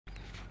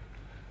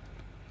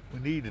We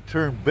need to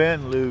turn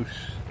Ben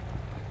loose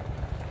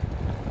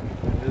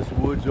in this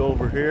woods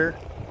over here.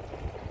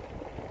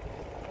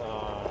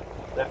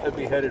 That would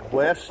be headed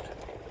west,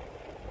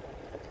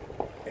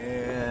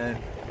 and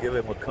give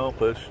him a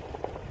compass,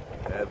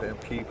 have him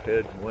keep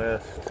heading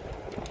west,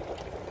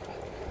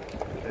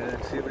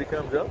 and see what he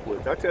comes up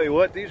with. I'll tell you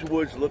what, these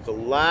woods look a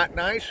lot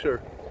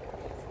nicer.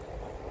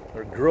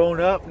 They're grown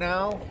up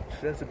now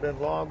since they've been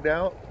logged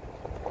out.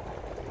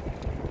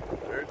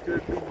 There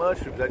could be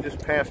mushrooms. I just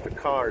passed a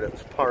car that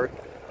was parked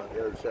on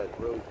the other side of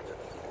the road.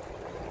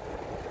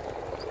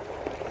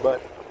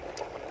 But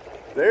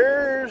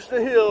there's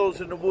the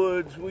hills and the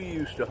woods we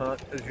used to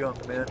hunt as young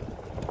men.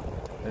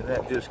 And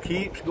that just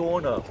keeps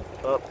going up,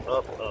 up,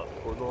 up,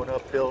 up. We're going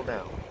uphill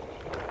now.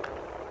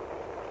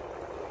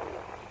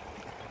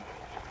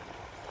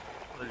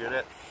 Look at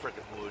that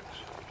frickin' woods.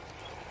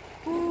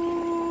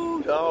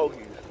 Ooh,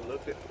 doggies,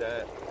 look at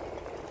that.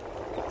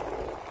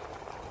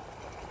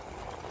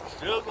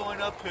 Still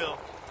going uphill.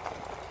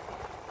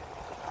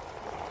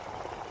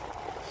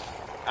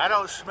 I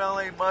don't smell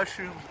any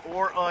mushrooms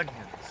or onions,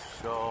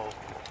 so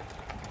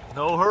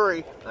no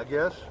hurry, I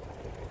guess.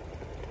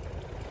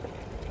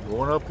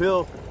 Going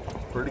uphill,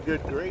 pretty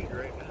good grade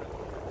right now.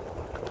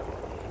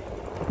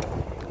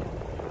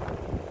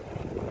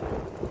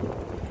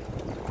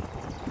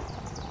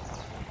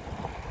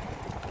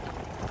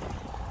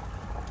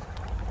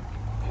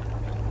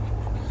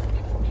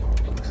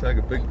 Looks like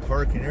a big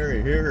parking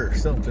area here or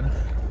something.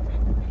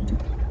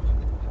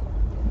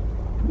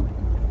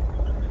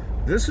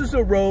 This is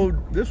the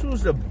road, this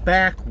was the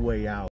back way out.